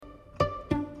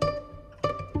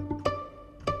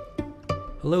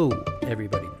Hello,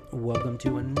 everybody. Welcome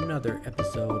to another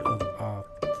episode of Off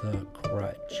the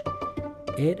Crutch.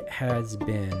 It has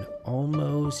been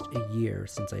almost a year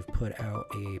since I've put out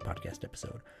a podcast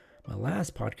episode. My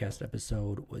last podcast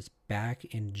episode was back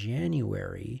in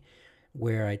January,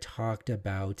 where I talked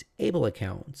about Able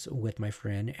accounts with my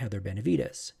friend Heather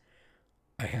Benavides.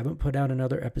 I haven't put out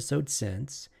another episode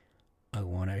since. I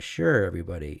want to assure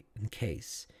everybody, in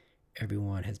case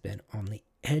everyone has been on the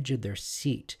edge of their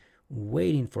seat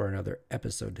waiting for another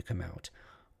episode to come out.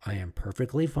 I am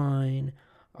perfectly fine.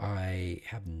 I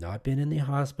have not been in the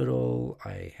hospital.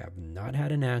 I have not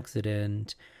had an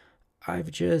accident.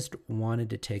 I've just wanted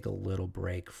to take a little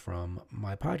break from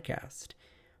my podcast.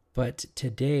 But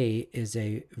today is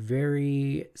a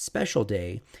very special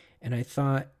day, and I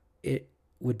thought it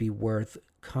would be worth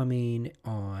coming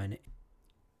on.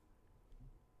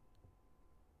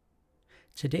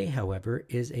 Today, however,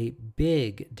 is a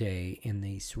big day in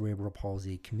the cerebral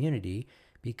palsy community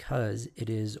because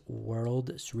it is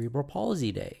World Cerebral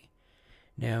Palsy Day.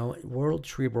 Now, World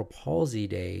Cerebral Palsy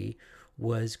Day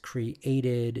was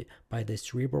created by the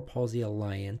Cerebral Palsy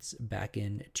Alliance back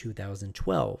in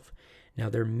 2012. Now,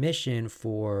 their mission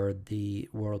for the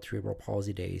World Cerebral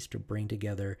Palsy Day is to bring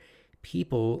together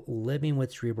people living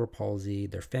with cerebral palsy,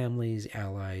 their families,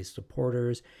 allies,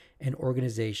 supporters, and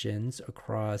organizations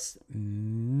across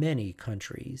many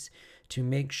countries to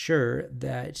make sure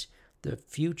that the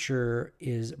future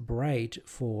is bright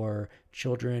for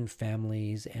children,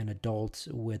 families, and adults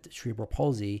with cerebral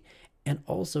palsy, and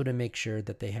also to make sure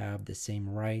that they have the same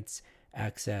rights,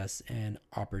 access, and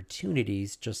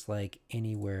opportunities just like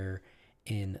anywhere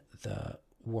in the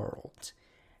world.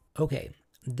 Okay,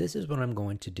 this is what I'm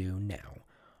going to do now.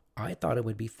 I thought it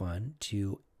would be fun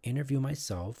to interview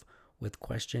myself with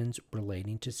questions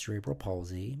relating to cerebral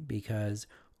palsy because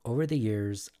over the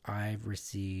years I've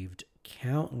received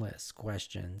countless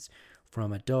questions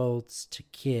from adults to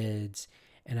kids,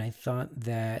 and I thought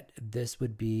that this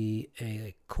would be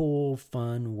a cool,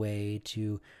 fun way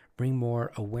to bring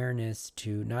more awareness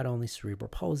to not only cerebral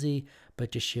palsy,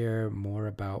 but to share more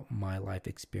about my life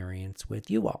experience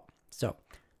with you all. So,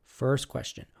 first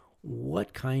question,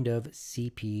 what kind of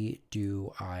CP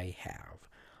do I have?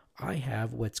 I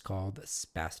have what's called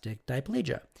spastic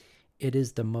diplegia. It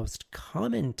is the most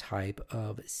common type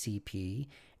of CP,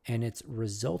 and it's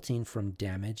resulting from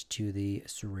damage to the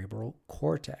cerebral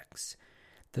cortex.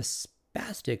 The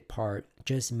spastic part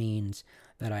just means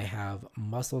that I have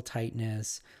muscle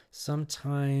tightness.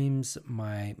 Sometimes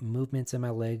my movements in my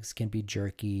legs can be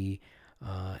jerky,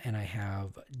 and I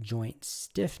have joint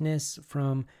stiffness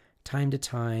from time to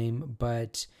time,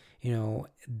 but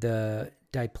the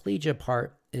diplegia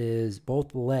part is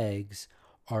both legs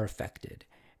are affected.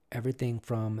 Everything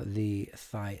from the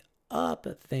thigh up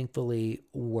thankfully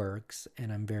works,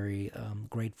 and I'm very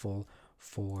grateful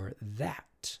for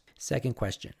that. Second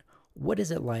question, what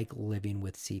is it like living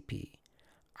with CP?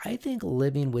 I think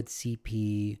living with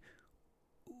CP,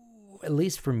 at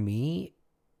least for me,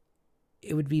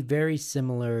 it would be very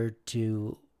similar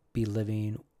to be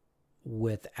living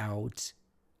without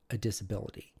a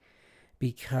disability,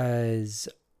 because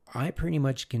I pretty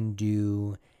much can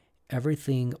do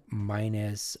everything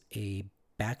minus a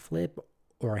backflip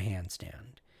or a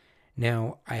handstand.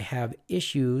 Now, I have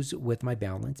issues with my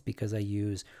balance because I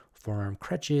use forearm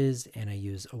crutches and I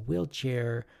use a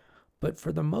wheelchair, but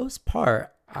for the most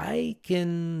part, I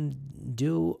can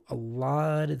do a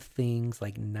lot of things,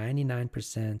 like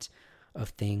 99% of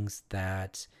things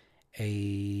that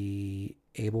a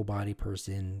able-bodied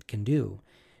person can do.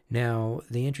 Now,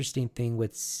 the interesting thing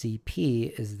with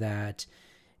CP is that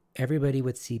everybody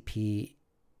with CP,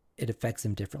 it affects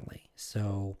them differently.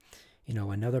 So,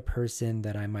 another person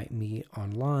that I might meet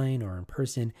online or in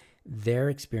person, their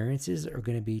experiences are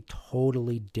going to be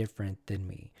totally different than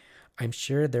me. I'm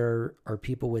sure there are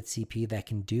people with CP that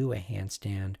can do a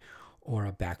handstand or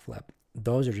a backflip.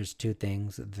 Those are just two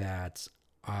things that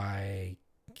I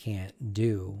can't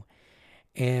do.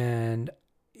 And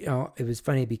it was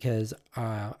funny because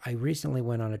I recently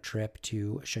went on a trip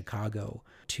to Chicago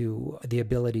to the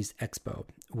Abilities Expo,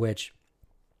 which,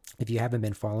 if you haven't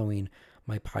been following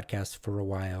my podcast for a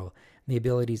while, the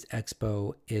Abilities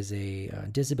Expo is a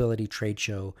disability trade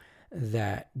show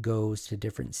that goes to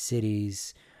different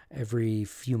cities every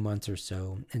few months or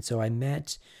so. And so I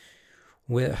met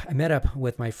up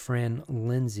with my friend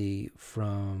Lindsay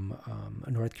from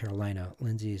North Carolina.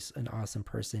 Lindsay's an awesome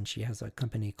person. She has a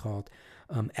company called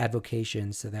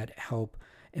Advocations that help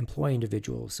employ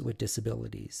individuals with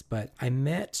disabilities. But I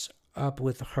met up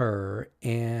with her,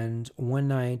 and one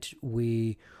night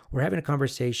we were having a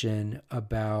conversation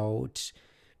about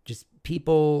just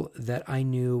people that I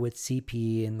knew with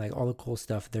CP and like all the cool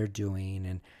stuff they're doing.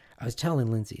 And I was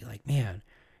telling Lindsay, like, man,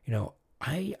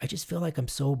 I just feel like I'm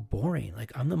so boring.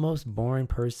 Like I'm the most boring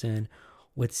person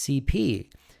with CP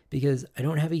because I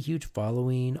don't have a huge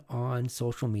following on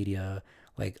social media.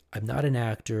 Like I'm not an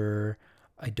actor.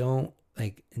 I don't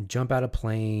like jump out of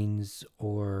planes,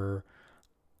 or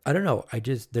I don't know.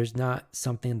 There's not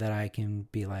something that I can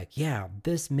be like, yeah,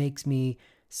 this makes me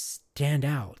stand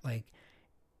out. Like,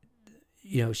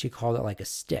 she called it like a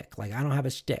stick. Like I don't have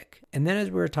a stick. And then as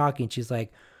we were talking, she's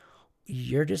like,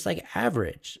 you're just like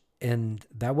average. And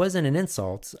that wasn't an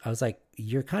insult. I was like,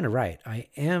 you're kind of right. I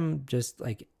am just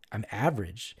like, I'm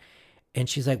average. And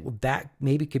she's like, well, that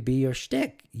maybe could be your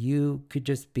shtick. You could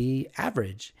just be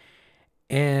average.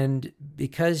 And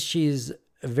because she's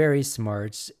very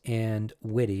smart and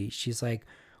witty, she's like,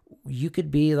 you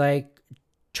could be like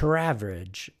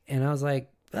Traverage. And I was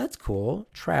like, that's cool.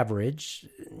 Traverage.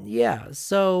 Yeah.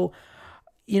 So,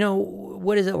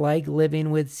 what is it like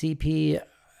living with CP?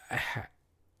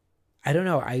 I don't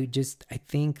know. I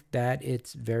think that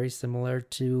it's very similar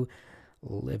to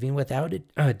living without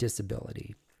a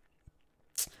disability.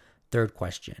 Third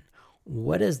question.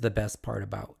 What is the best part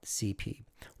about CP?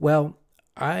 Well,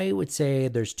 I would say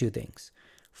there's two things.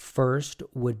 First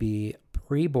would be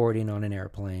pre-boarding on an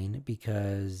airplane,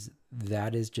 because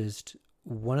that is just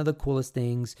one of the coolest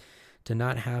things, to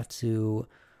not have to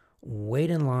wait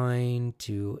in line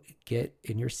to get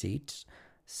in your seat.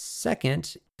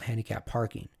 Second, handicap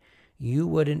parking. You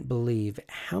wouldn't believe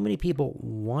how many people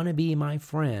want to be my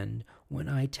friend when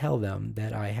I tell them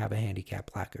that I have a handicap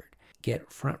placard.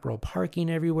 Get front row parking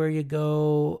everywhere you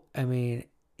go. I mean,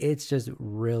 it's just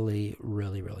really,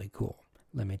 really, really cool.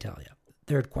 Let me tell you.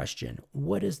 Third question.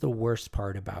 What is the worst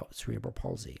part about cerebral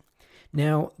palsy?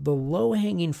 Now, the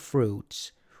low-hanging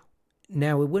fruit,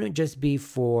 now it wouldn't just be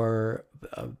for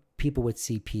people with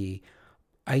CP.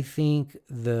 I think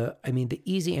the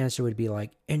easy answer would be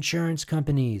like insurance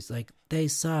companies, like they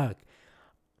suck.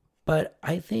 But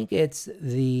I think it's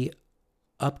the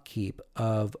upkeep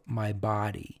of my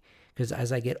body, because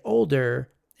as I get older,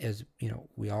 as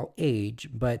we all age,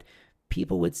 but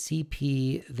people with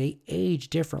CP, they age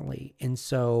differently. And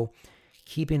so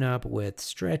keeping up with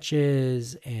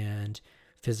stretches and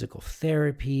physical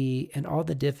therapy and all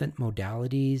the different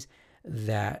modalities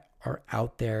that are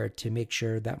out there to make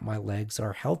sure that my legs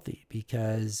are healthy,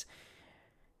 because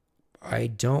I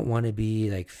don't want to be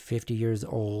like 50 years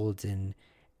old and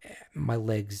my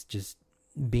legs just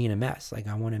being a mess. Like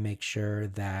I want to make sure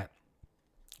that,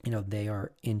 they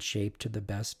are in shape to the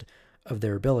best of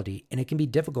their ability. And it can be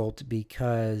difficult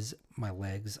because my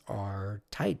legs are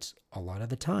tight a lot of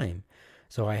the time.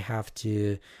 So I have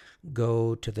to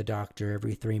go to the doctor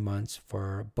every 3 months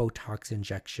for Botox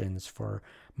injections for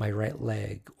my right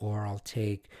leg, or I'll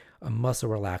take a muscle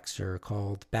relaxer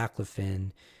called Baclofen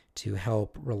to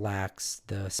help relax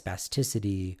the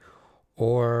spasticity,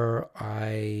 or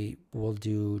I will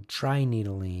do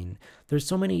tri-needling. There's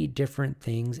so many different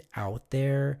things out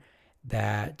there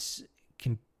that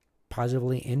can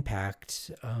positively impact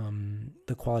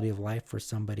the quality of life for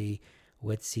somebody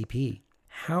with CP.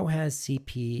 How has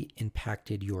CP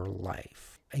impacted your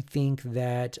life? I think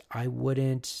that I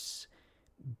wouldn't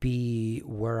be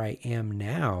where I am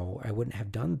now. I wouldn't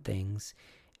have done things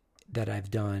that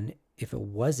I've done if it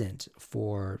wasn't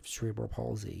for cerebral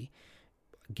palsy.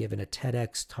 Given a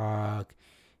TEDx talk,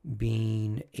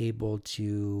 being able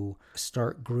to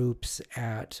start groups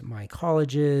at my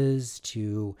colleges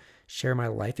to share my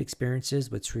life experiences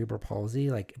with cerebral palsy.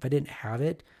 Like if I didn't have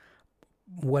it,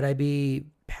 would I be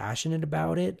passionate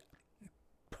about it?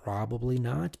 Probably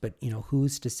not, but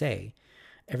who's to say?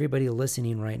 Everybody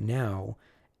listening right now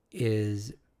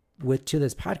to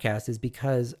this podcast is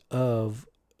because of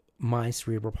my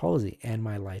cerebral palsy and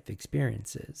my life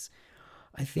experiences.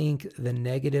 I think the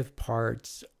negative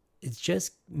parts is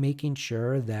just making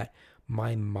sure that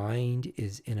my mind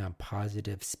is in a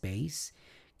positive space,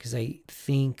 because I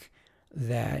think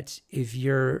that if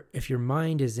your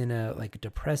mind is in a like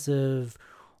depressive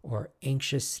or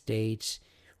anxious state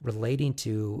relating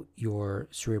to your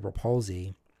cerebral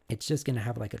palsy, it's just going to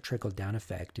have like a trickle down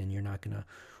effect, and you're not going to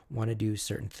want to do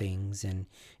certain things. And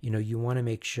you want to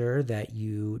make sure that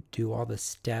you do all the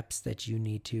steps that you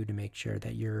need to make sure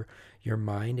that your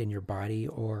mind and your body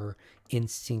are in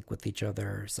sync with each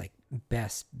other as like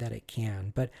best that it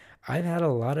can. But I've had a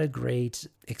lot of great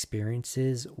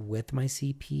experiences with my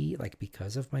CP, like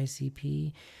because of my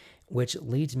CP, which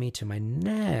leads me to my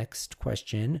next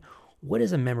question. What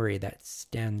is a memory that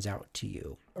stands out to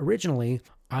you? Originally,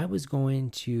 I was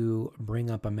going to bring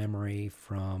up a memory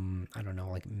from, I don't know,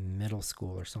 like middle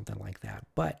school or something like that.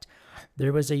 But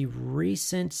there was a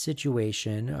recent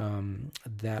situation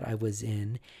that I was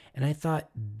in, and I thought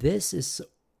this is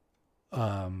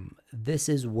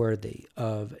worthy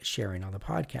of sharing on the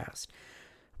podcast.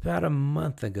 About a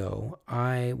month ago,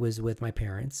 I was with my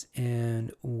parents,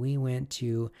 and we went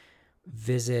to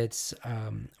visit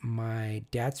my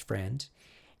dad's friend,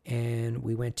 and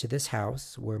we went to this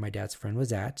house where my dad's friend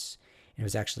was at. And it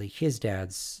was actually his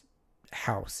dad's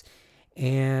house,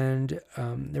 and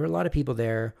there were a lot of people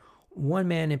there. One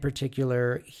man in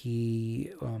particular,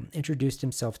 he introduced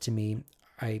himself to me.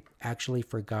 I actually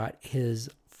forgot his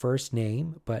first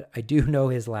name, but I do know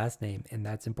his last name, and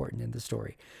that's important in the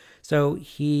story. So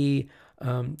he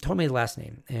told me his last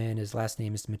name, and his last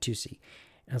name is Matusi.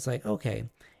 And I was like, okay.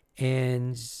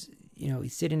 And,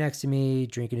 he's sitting next to me,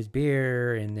 drinking his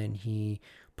beer, and then he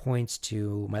points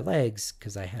to my legs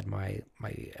because I had my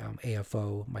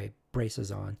AFO, my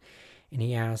braces on. And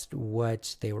he asked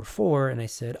what they were for, and I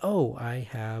said, oh, I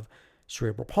have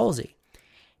cerebral palsy.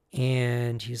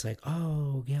 And he's like,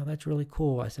 oh, yeah, that's really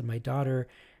cool. I said, my daughter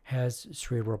has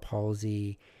cerebral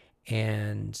palsy.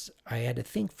 And I had to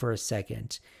think for a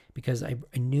second because I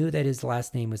knew that his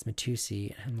last name was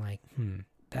Matusi. And I'm like,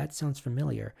 that sounds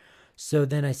familiar. So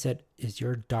then I said, is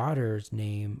your daughter's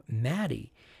name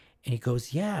Maddie? And he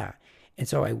goes, yeah. And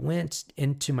so I went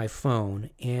into my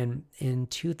phone, and in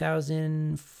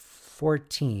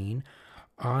 2014,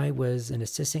 I was an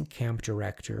assistant camp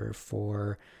director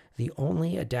for the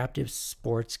only adaptive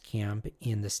sports camp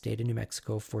in the state of New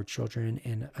Mexico for children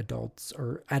and adults,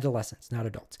 or adolescents, not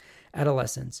adults,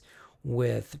 adolescents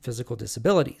with physical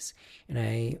disabilities. And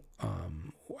I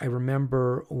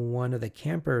remember one of the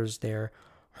campers there,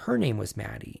 her name was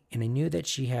Maddie, and I knew that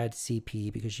she had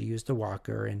CP because she used the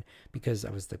walker, and because I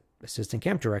was the assistant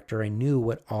camp director, I knew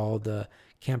what all the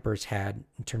campers had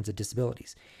in terms of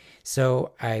disabilities.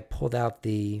 So I pulled out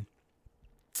the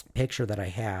picture that I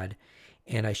had,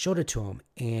 and I showed it to him,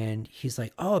 and he's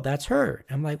like, oh, that's her.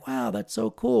 And I'm like, wow, that's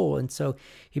so cool. And so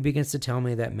he begins to tell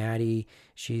me that Maddie,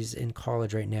 she's in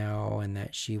college right now, and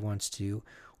that she wants to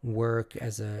work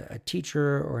as a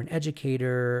teacher or an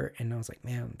educator. And I was like,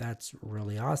 man, that's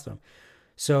really awesome.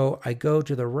 So I go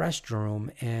to the restroom,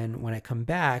 and when I come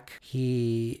back,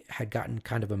 he had gotten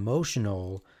kind of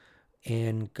emotional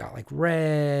and got like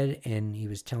red, and he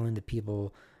was telling the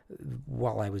people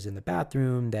while I was in the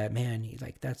bathroom that, man, he's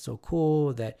like, that's so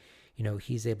cool that,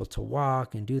 he's able to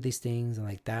walk and do these things. And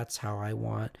like, that's how I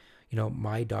want,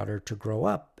 my daughter to grow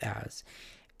up as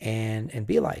and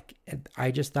be like. And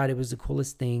I just thought it was the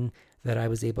coolest thing that I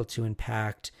was able to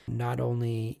impact not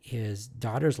only his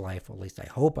daughter's life, or at least I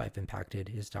hope I've impacted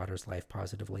his daughter's life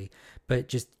positively, but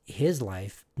just his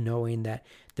life, knowing that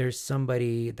there's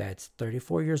somebody that's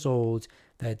 34 years old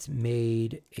that's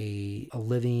made a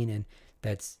living and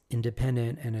that's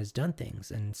independent and has done things.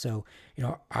 And so,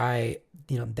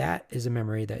 that is a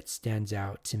memory that stands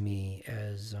out to me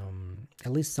as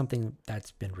at least something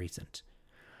that's been recent.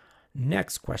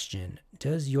 Next question.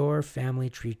 Does your family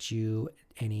treat you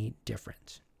any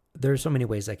different? There are so many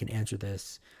ways I can answer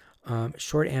this.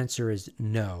 Short answer is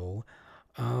no.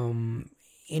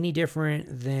 Any different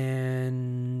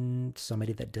than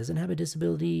somebody that doesn't have a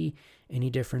disability? Any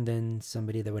different than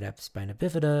somebody that would have spina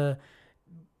bifida?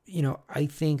 I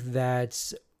think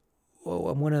that's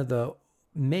one of the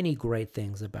many great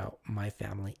things about my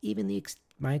family, even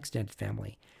my extended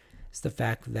family, is the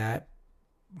fact that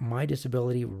my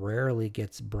disability rarely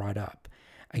gets brought up.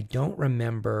 I don't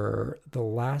remember the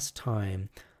last time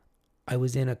I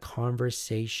was in a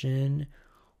conversation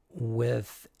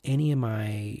with any of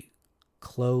my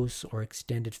close or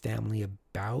extended family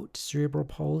about cerebral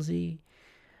palsy.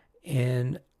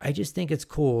 And I just think it's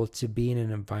cool to be in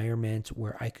an environment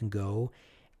where I can go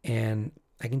and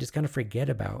I can just kind of forget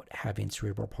about having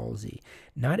cerebral palsy.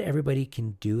 Not everybody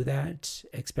can do that,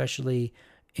 especially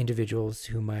individuals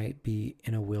who might be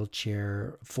in a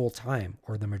wheelchair full time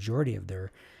or the majority of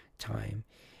their time.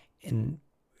 And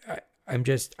I'm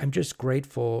just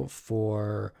grateful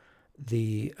for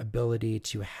the ability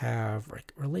to have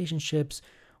like relationships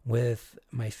with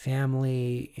my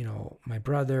family, my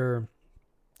brother,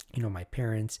 my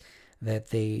parents,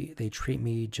 that they treat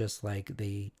me just like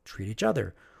they treat each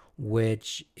other,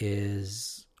 which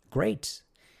is great.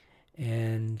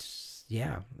 And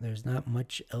yeah, there's not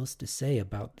much else to say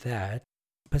about that.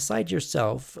 Besides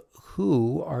yourself,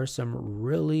 who are some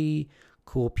really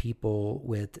cool people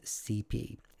with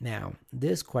CP? Now,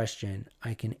 this question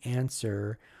I can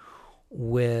answer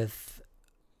with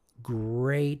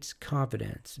great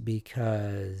confidence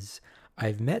because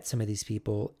I've met some of these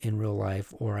people in real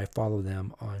life or I follow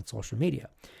them on social media.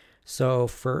 So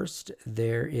first,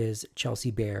 there is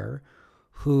Chelsea Bear,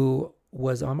 who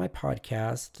was on my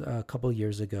podcast a couple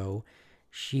years ago.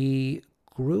 She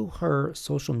grew her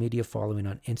social media following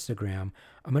on Instagram.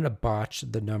 I'm going to botch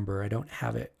the number. I don't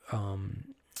have it.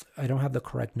 I don't have the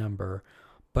correct number,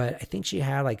 but I think she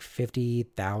had like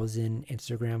 50,000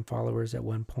 Instagram followers at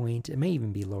one point. It may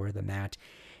even be lower than that.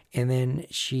 And then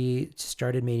she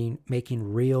started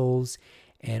making reels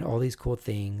and all these cool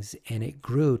things. And it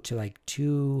grew to like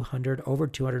over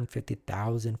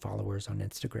 250,000 followers on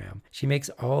Instagram. She makes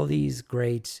all these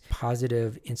great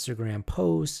positive Instagram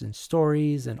posts and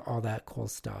stories and all that cool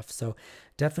stuff. So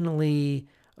definitely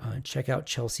check out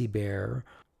Chelsea Bear.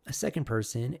 A second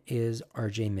person is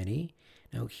RJ Mitte.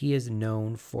 Now, he is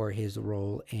known for his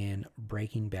role in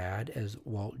Breaking Bad as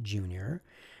Walt Jr.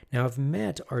 Now, I've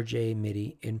met RJ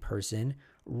Mitte in person.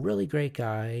 Really great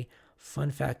guy.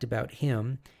 Fun fact about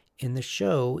him, in the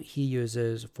show, he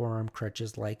uses forearm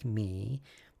crutches like me,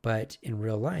 but in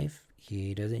real life,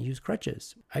 he doesn't use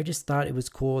crutches. I just thought it was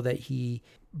cool that he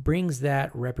brings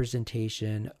that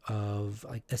representation of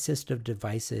like assistive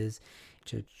devices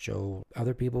to show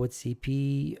other people with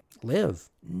CP live.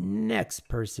 Next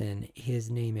person,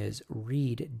 his name is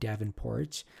Reed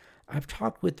Davenport. I've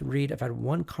talked with Reed. I've had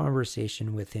one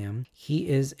conversation with him. He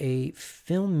is a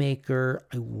filmmaker,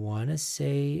 I want to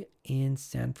say in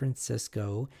San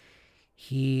Francisco.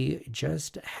 He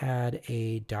just had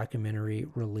a documentary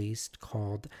released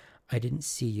called I Didn't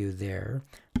See You There.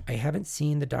 I haven't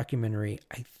seen the documentary.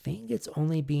 I think it's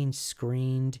only being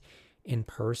screened in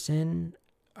person.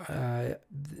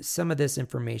 Some of this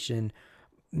information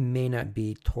may not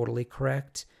be totally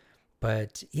correct.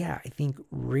 But yeah, I think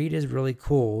Reed is really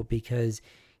cool because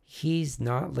he's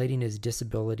not letting his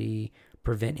disability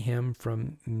prevent him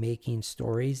from making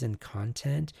stories and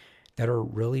content that are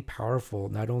really powerful,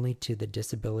 not only to the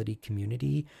disability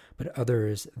community, but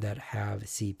others that have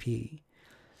CP.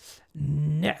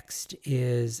 Next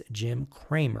is Jim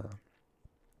Cramer.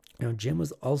 Now, Jim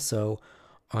was also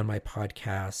on my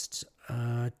podcast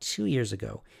 2 years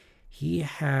ago. He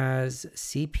has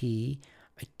CP.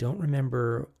 I don't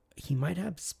remember. He might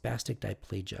have spastic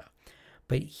diplegia,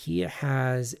 but he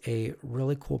has a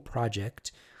really cool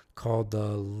project called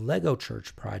the Lego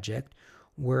Church Project,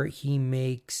 where he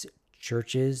makes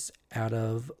churches out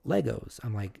of Legos.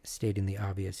 I'm like stating the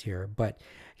obvious here, but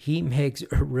he makes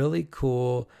really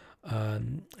cool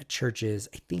churches.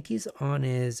 I think he's on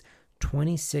his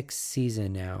 26th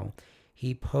season now.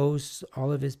 He posts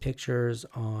all of his pictures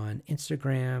on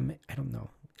Instagram. I don't know.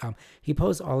 He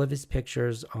posts all of his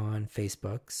pictures on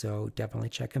Facebook, so definitely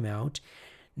check him out.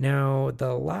 Now,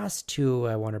 the last two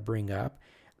I want to bring up,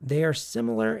 they are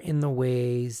similar in the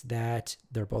ways that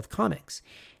they're both comics.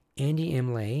 Andy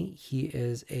Imlay, he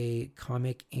is a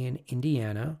comic in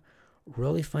Indiana,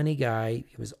 really funny guy.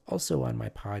 He was also on my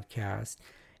podcast.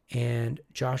 And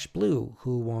Josh Blue,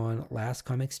 who won Last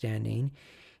Comic Standing,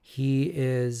 he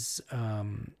is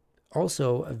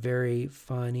also a very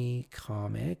funny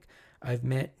comic. I've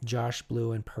met Josh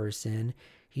Blue in person.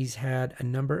 He's had a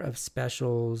number of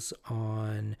specials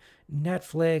on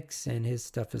Netflix, and his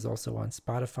stuff is also on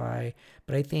Spotify.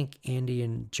 But I think Andy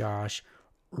and Josh,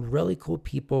 really cool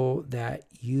people that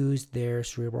use their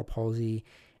cerebral palsy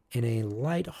in a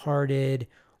lighthearted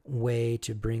way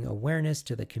to bring awareness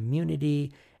to the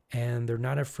community, and they're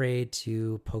not afraid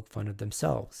to poke fun at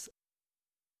themselves.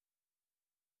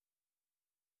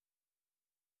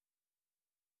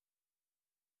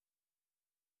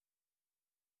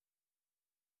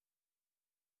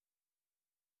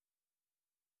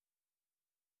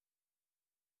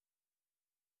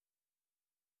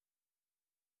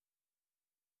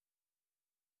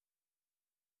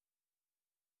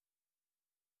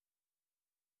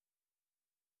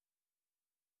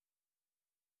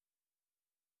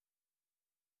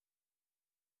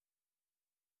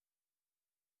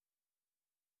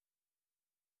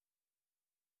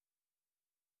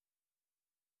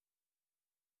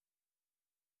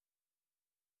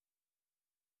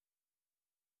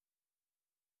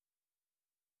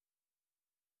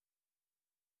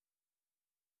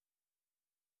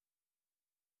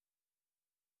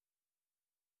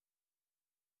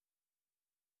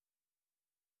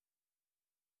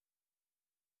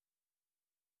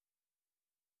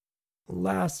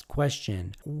 Last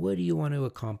question. What do you want to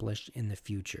accomplish in the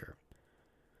future?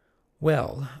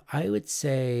 Well, I would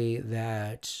say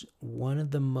that one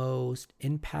of the most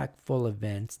impactful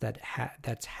events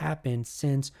that's happened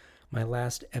since my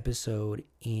last episode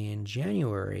in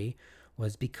January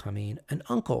was becoming an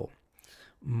uncle.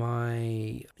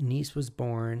 My niece was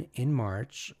born in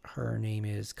March. Her name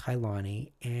is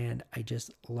Kailani, and I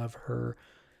just love her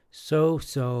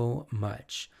so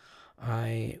much.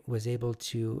 I was able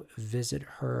to visit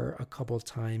her a couple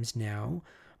times now.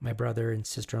 My brother and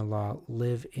sister in law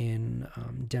live in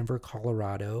Denver,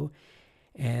 Colorado.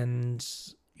 And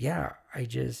yeah, I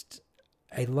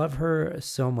love her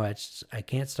so much. I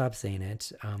can't stop saying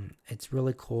it. It's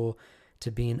really cool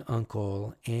to be an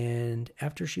uncle. And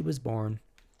after she was born,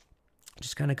 it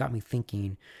just kind of got me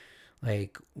thinking,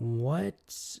 like,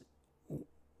 what's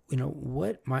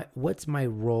my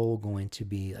role going to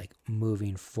be like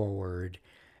moving forward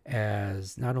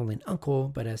as not only an uncle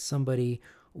but as somebody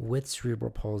with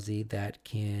cerebral palsy that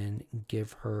can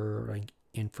give her like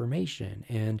information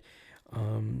and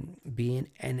be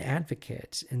an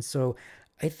advocate. And so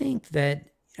I think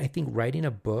writing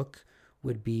a book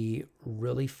would be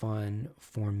really fun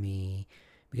for me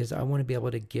because I want to be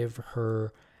able to give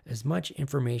her as much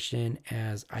information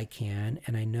as I can.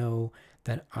 And I know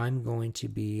that I'm going to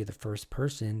be the first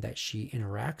person that she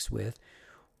interacts with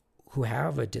who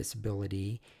have a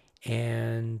disability.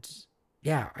 And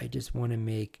yeah, I just want to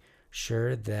make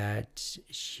sure that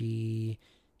she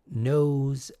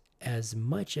knows as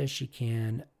much as she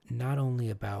can, not only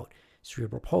about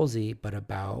cerebral palsy, but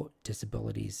about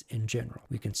disabilities in general.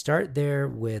 We can start there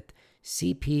with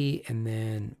CP and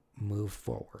then move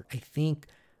forward. I think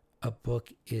a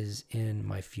book is in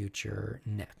my future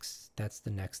next. That's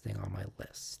the next thing on my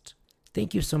list.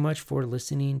 Thank you so much for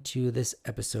listening to this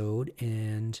episode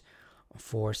and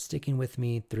for sticking with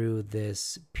me through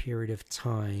this period of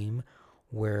time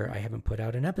where I haven't put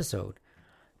out an episode.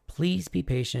 Please be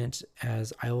patient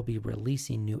as I will be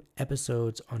releasing new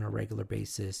episodes on a regular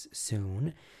basis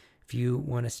soon. If you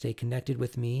want to stay connected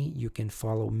with me, you can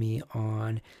follow me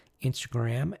on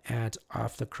Instagram at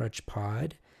Off the Crutch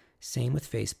Pod. Same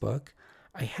with Facebook.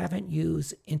 I haven't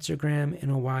used Instagram in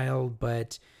a while,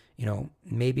 but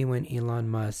maybe when Elon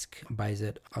Musk buys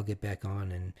it, I'll get back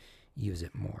on and use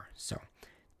it more. So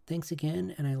thanks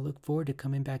again, and I look forward to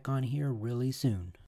coming back on here really soon.